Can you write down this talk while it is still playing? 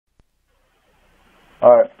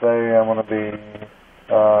Alright, today I'm going to be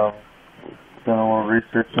doing a little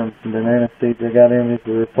research on some banana seeds I got in. These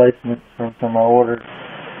are replacements from some I ordered.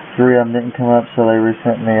 3 of them didn't come up, so they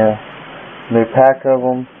resent me a new pack of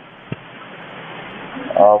them.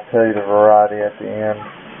 I'll tell you the variety at the end.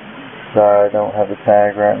 Sorry, I don't have the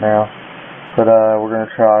tag right now. But we're going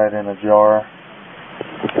to try it in a jar.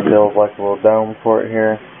 I build like a little dome for it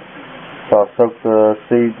here. So I've soaked the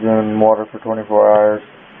seeds in water for 24 hours.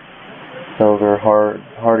 So their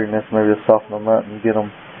hardiness, maybe to soften them up and get them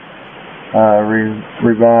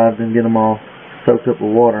revived and get them all soaked up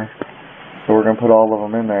with water. So we're going to put all of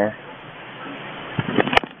them in there.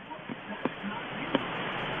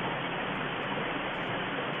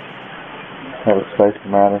 Try to space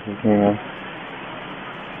them out if you can.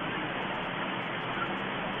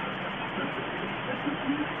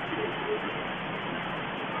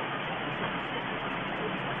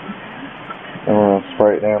 And we're going to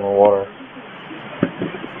spray it down with water.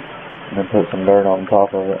 And then put some dirt on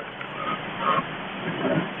top of it.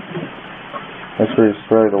 Make sure you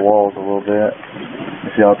spray the walls a little bit.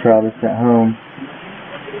 If y'all try this at home.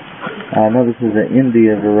 I know this is an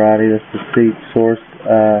India variety. That's the seed source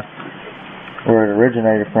where it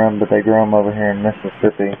originated from, but they grow them over here in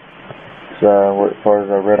Mississippi. So as far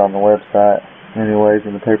as I read on the website, anyways,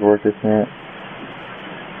 in the paperwork they sent.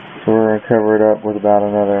 So we're going to cover it up with about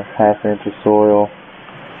another ½ inch of soil.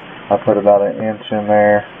 I put about 1 inch in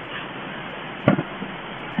there.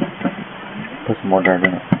 Put some more dirt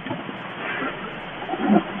in it.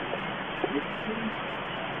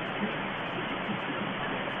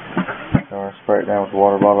 So I'll spray it down with the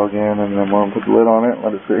water bottle again, and then we'll put the lid on it,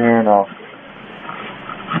 let it sit here, and I'll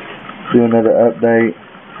do another update.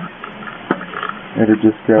 It'll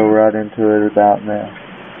just go right into it about now.